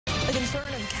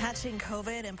Concern of catching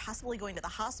COVID and possibly going to the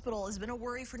hospital has been a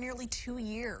worry for nearly 2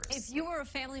 years. If you or a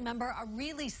family member are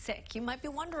really sick, you might be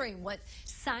wondering what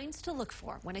signs to look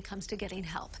for when it comes to getting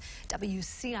help.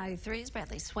 WCIA3's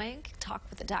Bradley Swank talked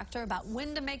with the doctor about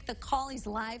when to make the call. He's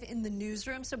live in the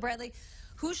newsroom. So, Bradley,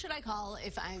 who should I call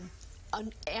if I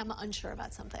am unsure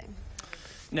about something?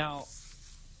 Now,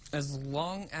 as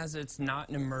long as it's not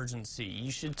an emergency, you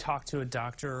should talk to a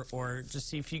doctor or just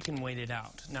see if you can wait it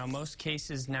out. Now, most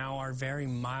cases now are very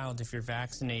mild if you're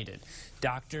vaccinated.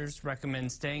 Doctors recommend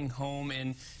staying home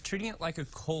and treating it like a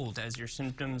cold as your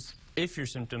symptoms, if your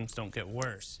symptoms don't get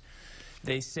worse.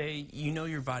 They say you know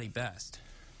your body best.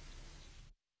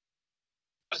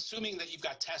 Assuming that you've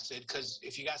got tested, because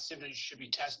if you got symptoms, you should be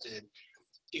tested.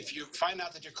 If you find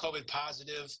out that you're COVID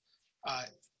positive,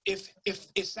 if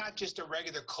it's not just a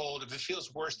regular cold, if it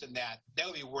feels worse than that, that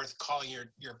would be worth calling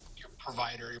your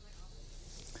provider.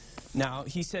 Now,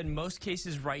 he said most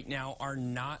cases right now are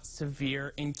not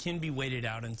severe and can be waited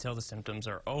out until the symptoms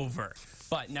are over.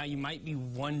 But now you might be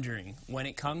wondering, when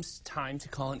it comes time to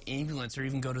call an ambulance or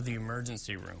even go to the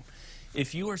emergency room,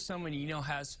 if you or someone you know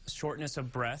has shortness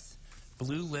of breath,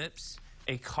 blue lips,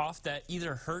 a cough that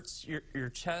either hurts your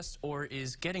chest or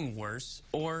is getting worse,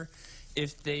 or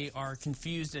if they are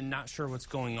confused and not sure what's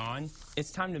going on,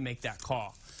 it's time to make that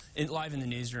call. Live in the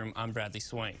newsroom, I'm Bradley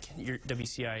Swank, your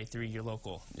WCIA3, your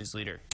local news leader.